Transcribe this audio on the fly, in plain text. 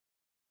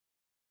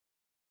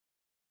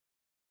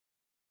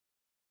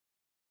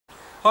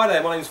Hi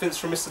there, my name is Vince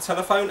from Mr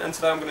Telephone, and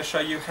today I'm going to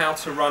show you how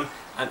to run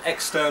an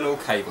external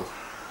cable.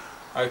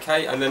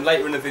 Okay, and then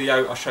later in the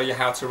video I'll show you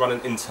how to run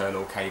an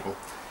internal cable.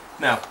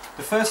 Now,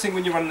 the first thing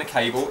when you're running a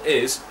cable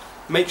is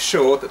make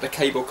sure that the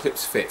cable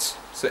clips fit.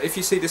 So if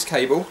you see this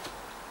cable,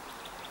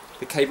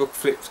 the cable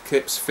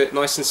clips fit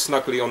nice and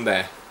snugly on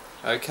there.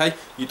 Okay,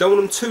 you don't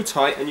want them too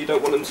tight and you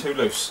don't want them too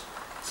loose.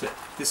 So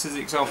this is an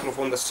example of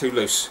one that's too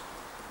loose.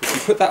 If you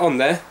put that on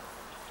there,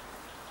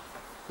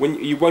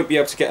 you won't be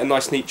able to get a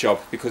nice neat job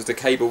because the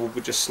cable will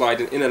be just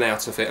sliding in and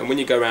out of it, and when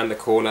you go around the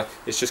corner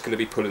it's just going to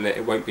be pulling it,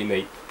 it won't be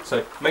neat.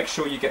 So make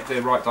sure you get the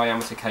right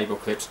diameter cable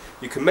clips.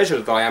 You can measure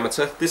the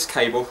diameter. This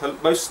cable,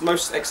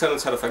 most external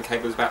telephone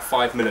cable is about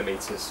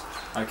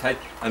 5mm, okay,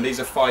 and these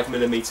are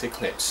 5mm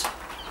clips.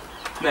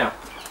 Now,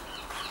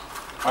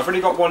 I've already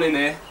got one in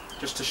here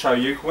just to show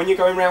you. When you're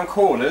going around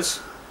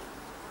corners,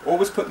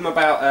 always put them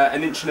about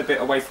an inch and a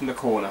bit away from the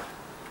corner.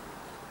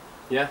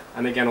 Yeah,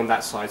 and again on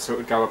that side, so it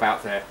would go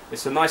about there.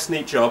 It's a nice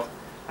neat job,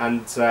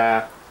 and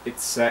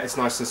it's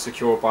nice and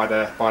secure by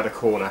the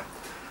corner.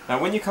 Now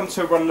when you come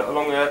to run it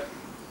along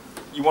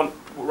you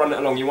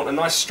want a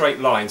nice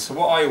straight line. So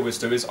what I always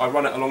do is I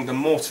run it along the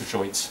mortar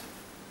joint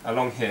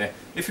along here.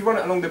 If you run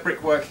it along the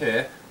brickwork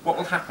here, what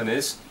will happen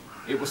is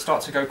it will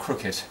start to go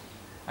crooked,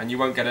 and you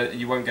won't get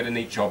a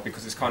neat job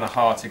because it's kind of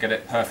hard to get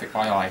it perfect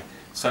by eye.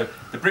 So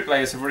the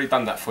bricklayers have already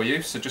done that for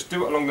you. So just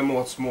do it along the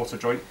mortar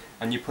joint,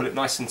 and you put it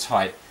nice and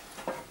tight.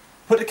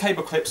 Put the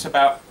cable clips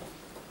about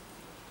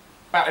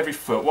every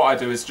foot. What I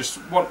do is just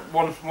one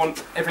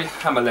every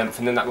hammer length,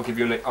 and then that will give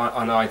you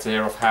an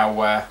idea of how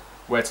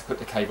where to put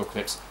the cable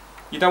clips.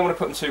 You don't want to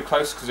put them too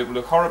close because it will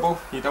look horrible.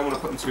 You don't want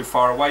to put them too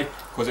far away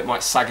because it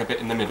might sag a bit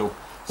in the middle.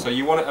 So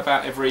you want it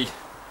about every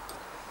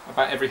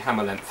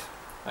hammer length.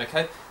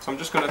 Okay. So I'm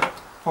just going to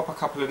pop a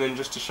couple in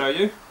just to show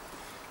you.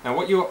 Now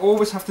what you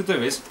always have to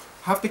do is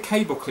have the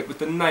cable clip with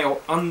the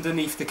nail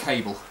underneath the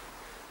cable.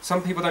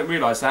 Some people don't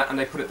realise that and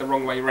they put it the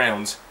wrong way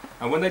round.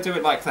 And when they do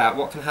it like that,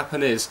 what can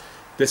happen is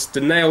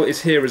the nail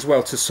is here as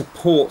well to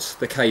support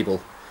the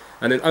cable.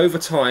 And then over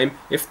time,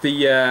 if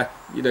the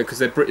because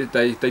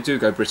they do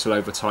go brittle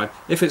over time.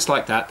 If it's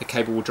like that, the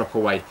cable will drop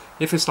away.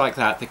 If it's like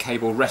that, the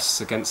cable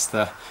rests against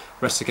the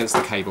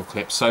cable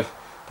clip. So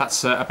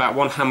that's about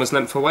one hammer's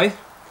length away.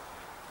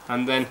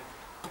 And then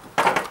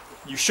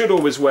you should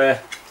always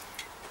wear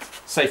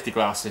safety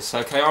glasses.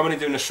 Okay, I'm only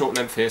doing a short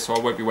length here, so I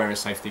won't be wearing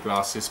safety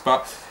glasses.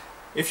 But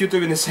if you're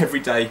doing this every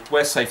day,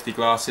 wear safety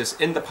glasses.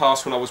 In the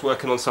past, when I was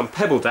working on some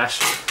Pebble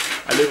Dash,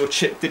 a little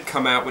chip did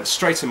come out, went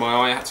straight in my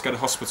eye. I had to go to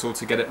hospital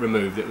to get it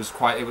removed. It was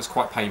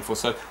quite painful.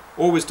 So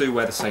always do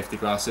wear the safety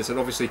glasses, and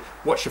obviously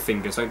watch your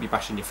fingers. Don't be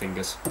bashing your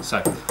fingers.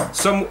 So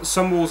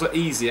some walls are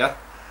easier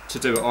to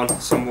do it on,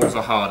 some walls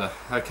are harder.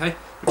 Okay,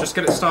 but just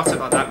get it started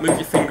like that. Move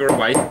your finger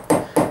away.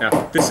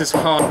 Now this is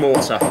hard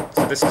mortar,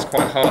 so this is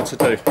quite hard to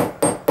do.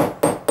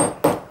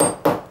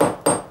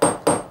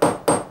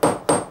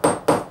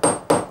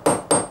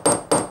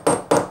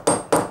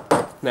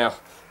 Now,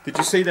 did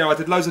you see there I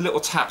did loads of little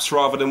taps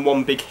rather than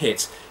one big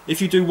hit?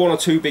 If you do one or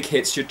two big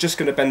hits, you're just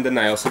going to bend the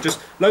nail. So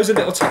just loads of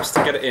little taps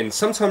to get it in.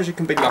 Sometimes you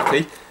can be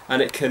lucky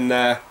and it can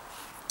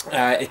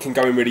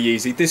go in really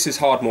easy. This is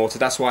hard mortar,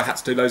 that's why I had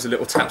to do loads of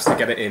little taps to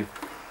get it in.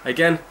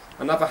 Again,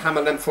 another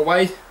hammer length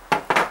away.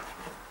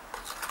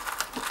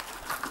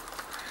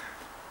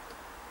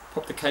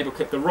 Pop the cable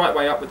clip the right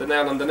way up with the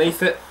nail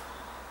underneath it.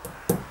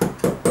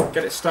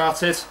 Get it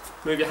started,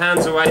 move your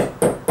hands away,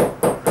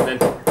 and then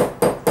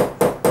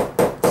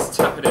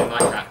tap it in like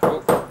that.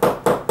 Oh.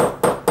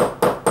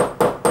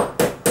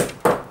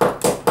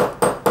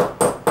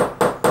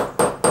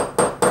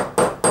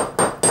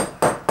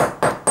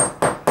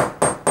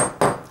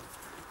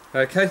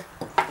 Okay,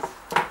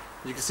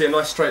 you can see a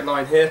nice straight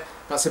line here.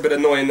 That's a bit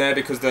annoying there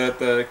because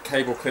the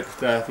cable clip,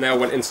 the nail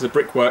went into the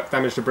brickwork,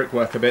 damaged the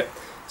brickwork a bit.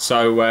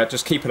 So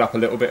just keep it up a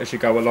little bit as you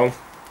go along.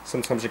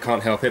 Sometimes you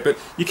can't help it, but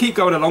you keep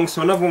going along.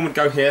 So another one would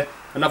go here,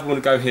 another one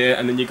would go here,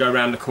 and then you go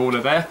around the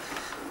corner there.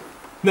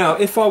 Now,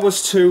 if I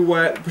was to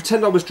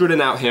pretend I was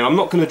drilling out here, I'm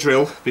not going to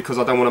drill because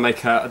I don't want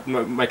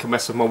to make a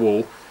mess of my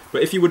wall.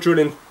 But if you were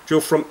drill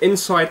from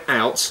inside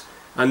out,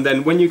 and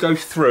then when you go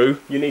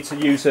through, you need to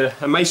use a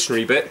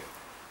masonry bit,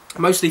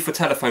 mostly for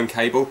telephone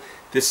cable.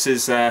 This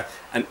is an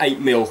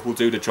 8mm will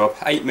do the job.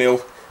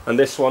 8mm, and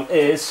this one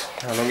is,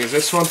 how long is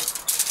this one?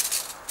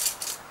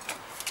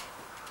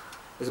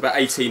 It's about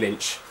 18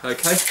 inch.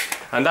 Okay,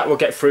 and that will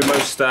get through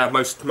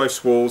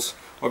most walls.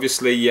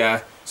 Obviously,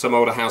 some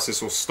older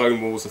houses or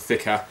stone walls are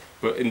thicker,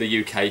 but in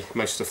the UK,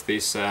 most of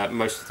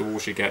the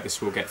walls you get,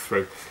 this will get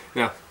through.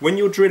 Now, when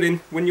you're drilling,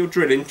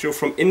 drill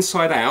from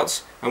inside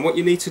out, and what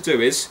you need to do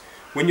is,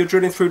 when you're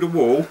drilling through the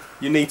wall,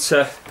 you need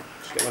to,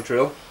 just get my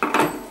drill.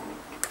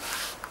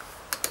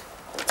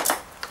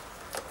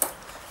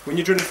 When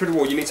you're drilling through the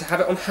wall, you need to have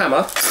it on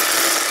hammer,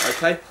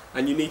 okay,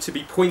 and you need to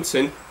be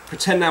pointing.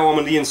 Pretend now I'm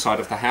on the inside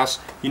of the house,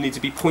 you need to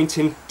be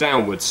pointing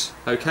downwards,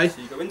 okay?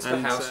 So you go into the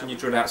house and you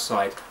drill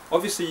outside.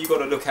 Obviously you've got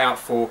to look out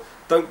for,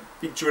 don't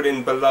be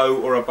drilling below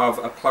or above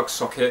a plug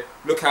socket.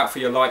 Look out for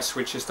your light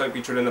switches, don't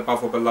be drilling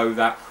above or below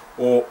that,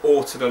 or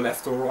to the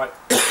left or right.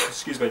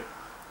 excuse me,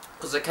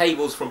 because the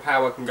cables from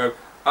power can go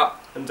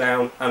up and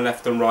down and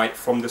left and right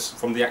from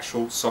the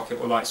actual socket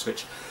or light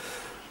switch.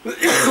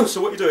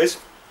 So what you do is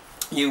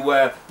you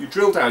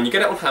drill down, you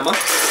get it on hammer,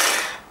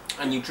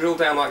 and you drill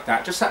down like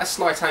that, just at a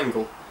slight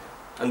angle.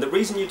 And the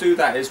reason you do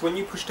that is when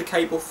you push the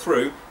cable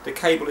through, the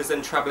cable is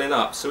then travelling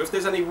up. So if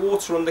there's any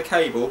water on the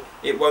cable,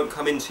 it won't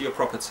come into your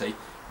property.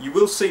 You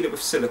will seal it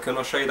with silicone,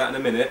 I'll show you that in a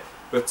minute,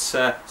 but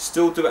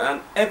still do it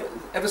at an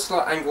ever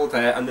slight angle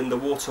there, and then the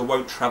water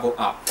won't travel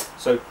up.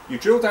 So you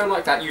drill down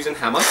like that using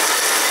hammer,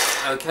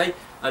 okay,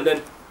 and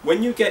then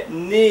when you get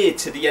near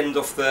to the end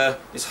of the,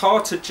 it's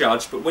hard to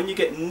judge, but when you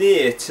get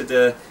near to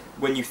the,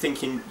 when you're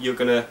thinking you're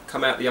going to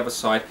come out the other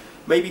side,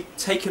 maybe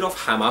take it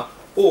off hammer,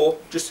 or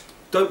just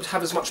don't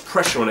have as much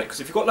pressure on it, because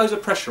if you've got loads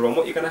of pressure on,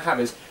 what you're going to have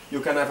is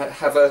you're going to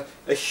have a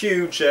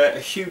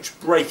huge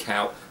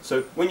breakout.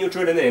 So when you're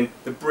drilling in,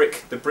 the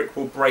brick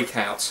will break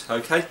out.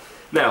 Okay.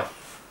 Now,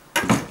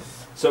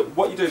 so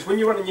what you do is when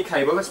you're running your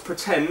cable, let's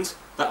pretend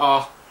that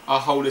our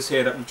hole is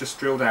here that we've just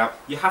drilled out.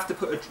 You have to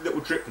put a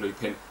little drip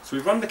loop in. So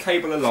we run the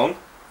cable along,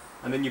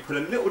 and then you put a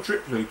little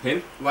drip loop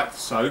in, like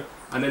so,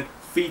 and then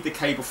feed the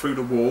cable through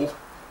the wall.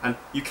 And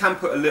you can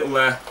put a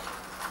little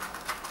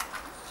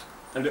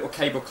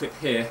cable clip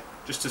here,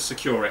 just to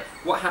secure it.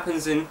 What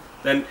happens in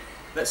then,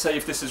 let's say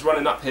if this is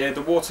running up here,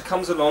 the water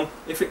comes along,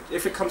 if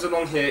it comes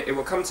along here, it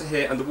will come to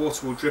here and the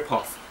water will drip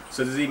off.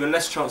 So there's even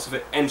less chance of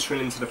it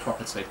entering into the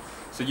property.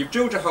 So you've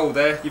drilled your hole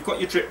there, you've got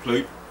your drip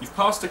loop, you've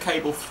passed the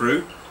cable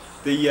through,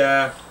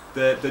 the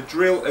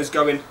drill is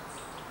going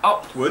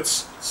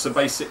upwards, so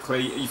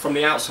basically from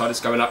the outside it's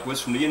going upwards,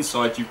 from the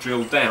inside you've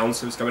drilled down,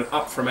 so it's going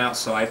up from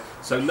outside,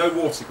 so no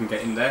water can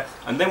get in there.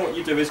 And then what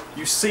you do is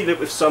you seal it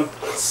with some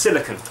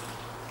silicone,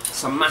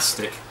 some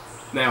mastic.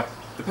 Now,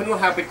 depending on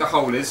how big the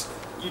hole is,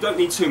 you don't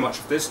need too much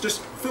of this, just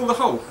fill the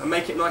hole and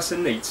make it nice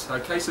and neat.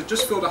 Okay, so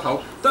just fill the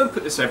hole. Don't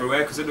put this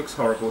everywhere because it looks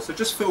horrible, so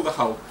just fill the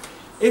hole.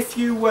 If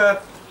you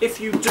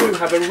do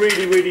have a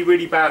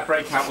really bad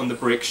breakout on the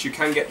bricks, you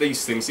can get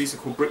these things. These are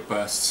called brick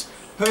bursts.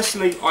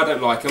 Personally, I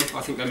don't like them,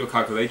 I think they look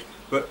ugly,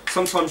 but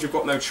sometimes you've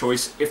got no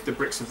choice if the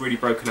bricks have really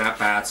broken out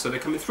bad. So they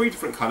come in 3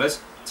 different colours: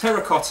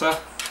 terracotta,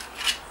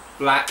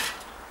 black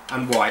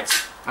and white.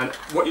 And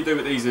what you do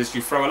with these is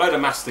you throw a load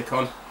of mastic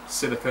on,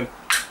 silicone,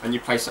 and you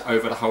place it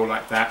over the hole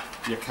like that,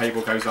 and your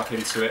cable goes up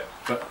into it.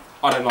 But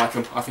I don't like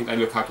them, I think they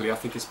look ugly. I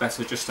think it's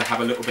better just to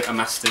have a little bit of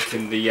mastic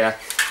in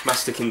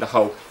the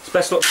hole. It's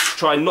best not to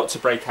try not to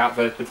break out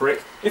the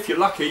brick. If you're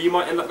lucky, you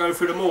might end up going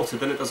through the mortar,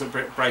 then it doesn't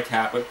break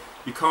out, but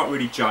you can't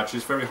really judge.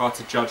 It's very hard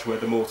to judge where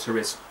the mortar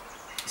is.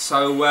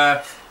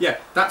 So yeah,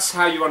 that's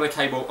how you run a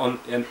cable on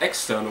an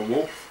external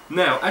wall.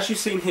 Now, as you've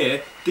seen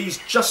here, these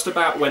just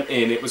about went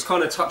in. It was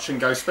kind of touch and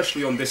go,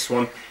 especially on this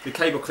one. The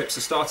cable clips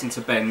are starting to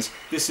bend.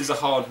 This is a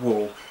hard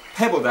wall.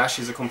 Pebble Dash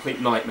is a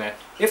complete nightmare.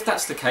 If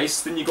that's the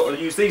case, then you've got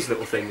to use these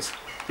little things.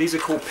 These are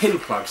called pin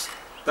plugs.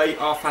 They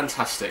are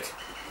fantastic.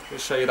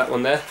 Let's show you that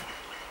one there.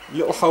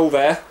 Little hole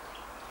there.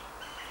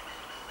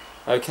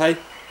 Okay,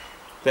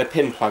 they're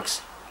pin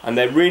plugs, and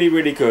they're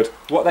really good.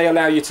 What they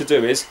allow you to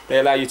do is they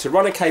allow you to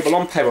run a cable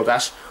on Pebble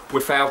Dash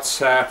without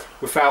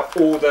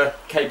all the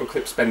cable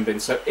clips bending.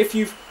 So if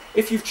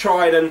you've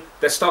tried and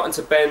they're starting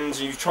to bend,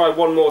 you try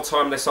one more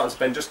time, they're starting to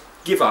bend, just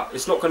give up.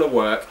 It's not going to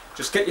work.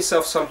 Just get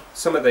yourself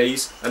some of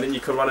these, and then you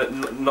can run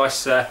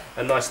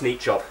a nice neat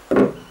job.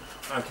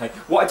 Okay.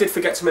 What I did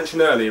forget to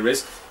mention earlier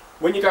is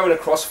when you're going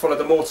across, follow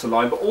the mortar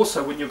line, but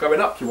also when you're going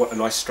up, you want a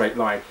nice straight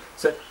line.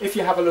 So if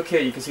you have a look here,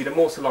 you can see the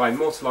mortar line,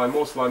 mortar line,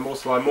 mortar line,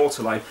 mortar line,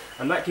 mortar line,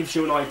 and that gives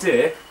you an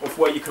idea of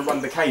where you can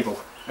run the cable.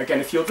 Again,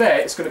 if you're there,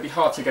 it's going to be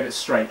hard to get it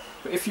straight,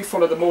 but if you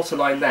follow the mortar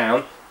line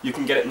down, you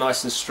can get it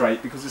nice and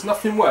straight, because there's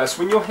nothing worse.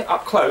 When you're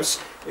up close,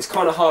 it's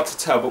kind of hard to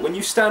tell, but when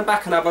you stand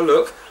back and have a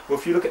look, or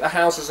if you look at the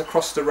houses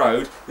across the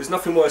road, there's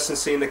nothing worse than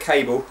seeing the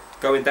cable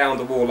going down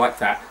the wall like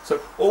that.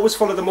 So always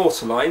follow the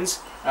mortar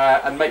lines,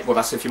 and make, well,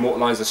 that's if your mortar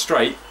lines are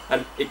straight,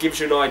 and it gives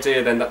you an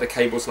idea then that the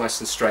cable's nice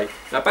and straight.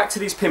 Now back to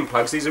these pin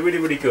plugs. These are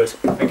really good.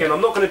 Again,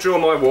 I'm not going to drill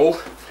my wall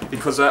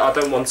because I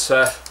don't want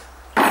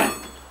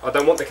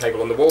the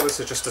cable on the wall. This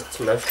is just a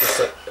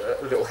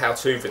little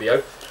how-to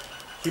video.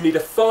 You need a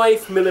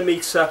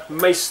 5mm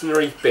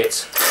masonry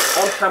bit.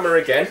 On hammer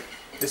again.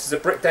 This is a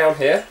brick down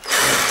here.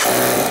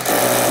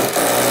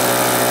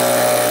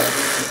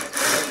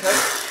 Okay.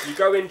 You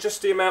go in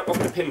just the amount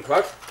of the pin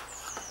plug,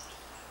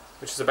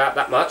 which is about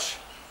that much.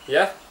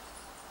 Yeah?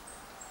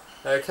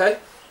 Okay.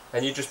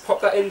 And you just pop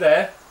that in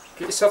there.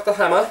 Get yourself the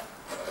hammer.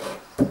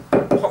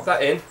 Pop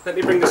that in. Let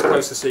me bring this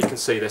closer so you can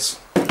see this.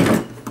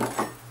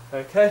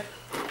 Okay.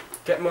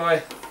 Get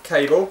my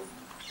cable.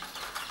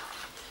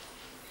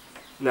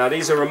 Now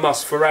these are a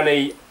must for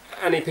any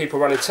people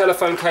running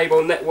telephone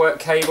cable, network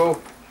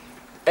cable,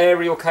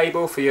 aerial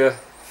cable for your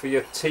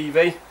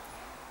TV,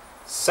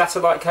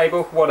 satellite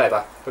cable,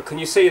 whatever. But can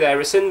you see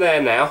there? It's in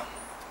there now,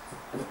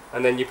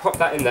 and then you pop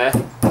that in there,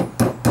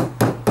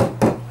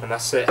 and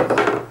that's it.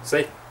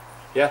 See?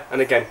 Yeah. And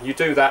again, you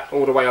do that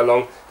all the way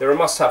along. They're a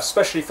must-have,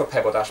 especially for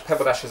Pebble Dash.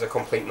 Pebble Dash is a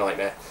complete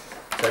nightmare.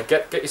 So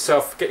get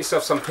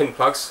yourself some pin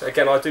plugs.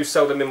 Again, I do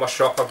sell them in my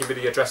shop. I'll give you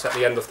the address at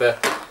the end of the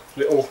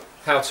little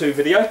how-to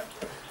video.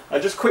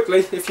 Just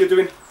quickly, if you're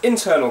doing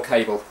internal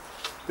cable,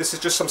 this is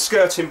just some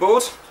skirting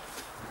board.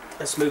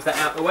 Let's move that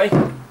out of the way.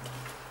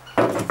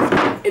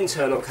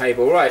 Internal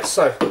cable, right,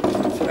 so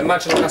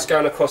imagine that's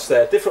going across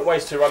there. Different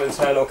ways to run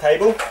internal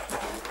cable.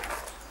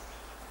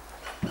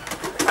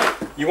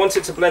 You want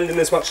it to blend in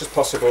as much as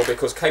possible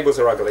because cables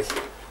are ugly.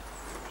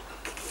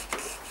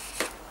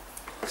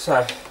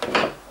 So,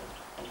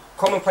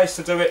 common place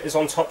to do it is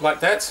on top like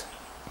that.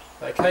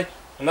 Okay,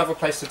 another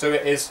place to do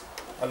it is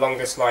along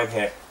this line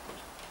here.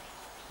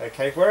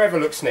 Okay, wherever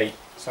looks neat.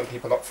 Some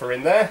people opt for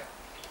in there.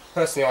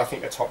 Personally, I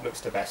think the top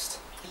looks the best.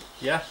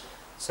 Yeah,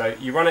 so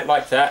you run it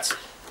like that,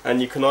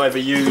 and you can either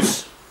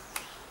use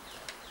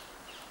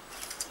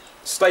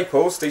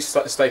staples. These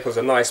staples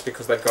are nice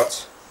because they've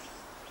got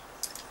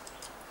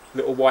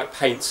little white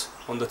paint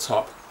on the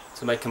top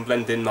to make them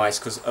blend in nice,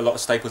 because a lot of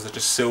staples are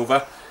just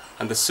silver,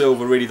 and the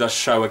silver really does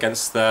show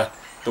against the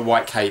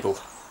white cable.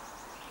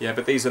 Yeah,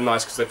 but these are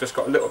nice because they've just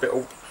got a little bit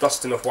of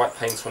dusting of white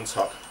paint on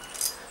top.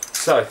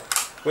 So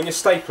when you're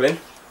stapling,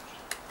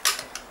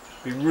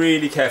 be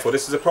really careful.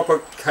 This is a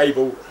proper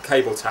cable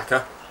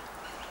tacker.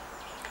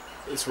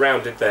 It's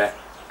rounded there,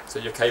 so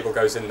your cable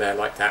goes in there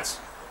like that.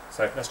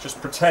 So let's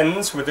just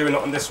pretend we're doing it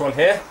on this one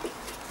here.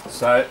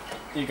 So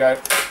you go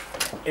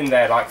in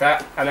there like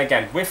that, and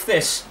again with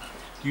this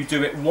you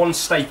do it one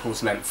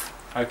staple's length.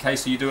 Okay,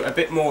 so you do it a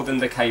bit more than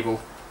the cable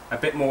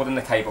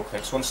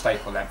clips, one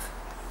staple length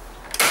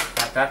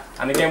like that.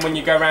 And again, when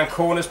you go around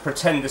corners,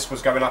 pretend this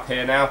was going up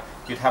here now,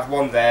 you'd have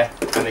one there,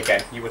 and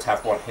again you would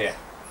have one here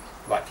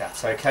like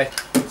that. Okay,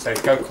 so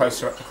go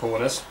closer at the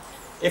corners.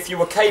 If you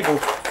were cable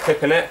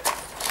clipping it,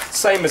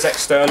 same as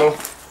external,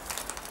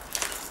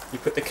 you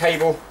put the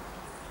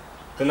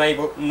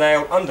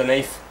nail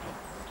underneath,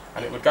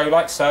 and it would go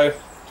like so,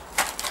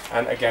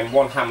 and again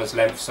one hammer's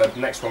length, so the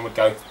next one would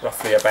go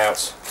roughly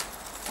about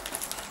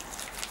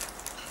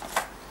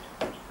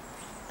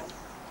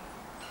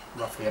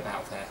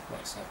there,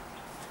 like so.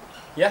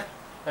 Yeah,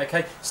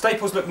 okay.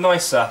 Staples look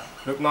nicer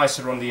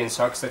on the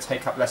inside because they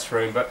take up less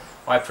room, but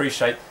I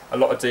appreciate a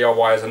lot of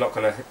DIYers are not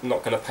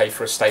gonna pay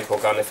for a staple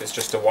gun if it's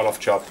just a one-off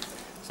job.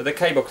 So the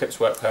cable clips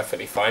work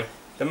perfectly fine.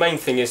 The main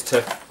thing is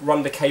to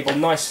run the cable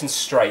nice and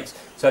straight.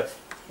 So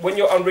when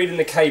you're unreading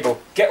the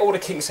cable, get all the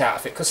kinks out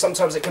of it, because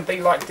sometimes it can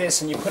be like this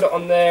and you put it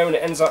on there and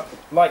it ends up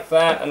like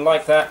that and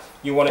like that.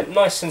 You want it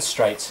nice and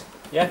straight,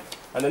 yeah?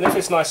 And then if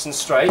it's nice and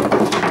straight,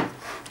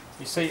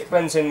 you see it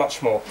blends in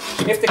much more.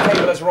 If the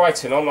cable has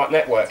writing on, like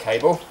network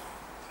cable,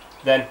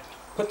 then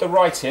put the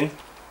writing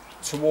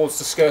towards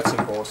the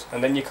skirting board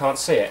and then you can't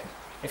see it.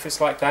 If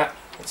it's like that,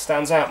 it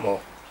stands out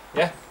more,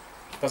 yeah?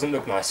 Doesn't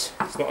look nice.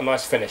 It's not a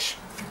nice finish.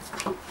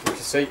 You can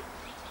see,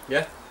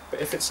 yeah? But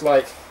if it's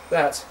like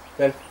that,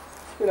 then,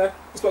 you know,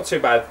 it's not too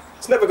bad.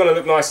 It's never going to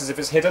look nice as if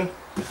it's hidden,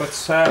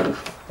 but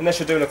unless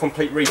you're doing a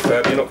complete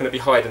refurb, you're not going to be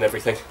hiding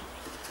everything.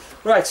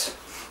 Right,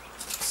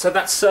 so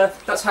that's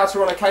how to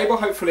run a cable.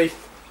 Hopefully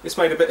this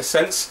made a bit of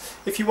sense.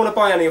 If you want to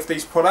buy any of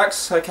these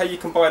products, okay, you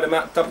can buy them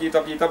at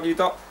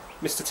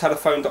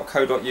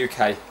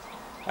www.mrtelephone.co.uk.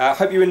 I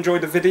hope you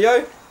enjoyed the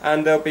video,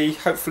 and there'll be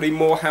hopefully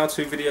more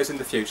how-to videos in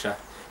the future.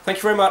 Thank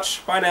you very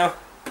much. Bye now.